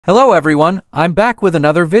Hello everyone, I'm back with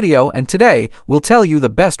another video and today we'll tell you the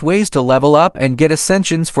best ways to level up and get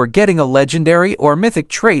ascensions for getting a legendary or mythic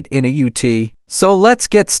trait in a UT. So let's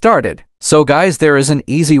get started. So guys, there is an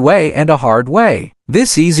easy way and a hard way.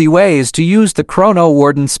 This easy way is to use the Chrono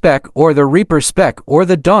Warden spec or the Reaper spec or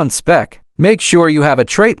the Dawn spec. Make sure you have a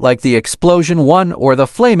trait like the Explosion one or the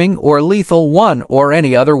Flaming or Lethal one or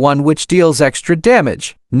any other one which deals extra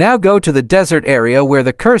damage. Now go to the desert area where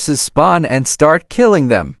the curses spawn and start killing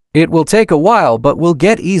them. It will take a while but will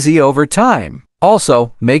get easy over time.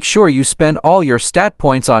 Also, make sure you spend all your stat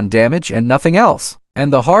points on damage and nothing else.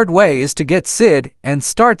 And the hard way is to get Sid and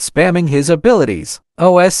start spamming his abilities.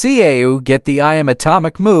 OSCAU, get the I am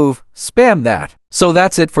atomic move, spam that. So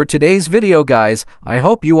that's it for today's video guys. I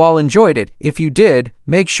hope you all enjoyed it. If you did,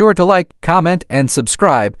 make sure to like, comment, and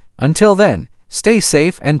subscribe. Until then, stay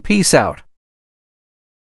safe and peace out.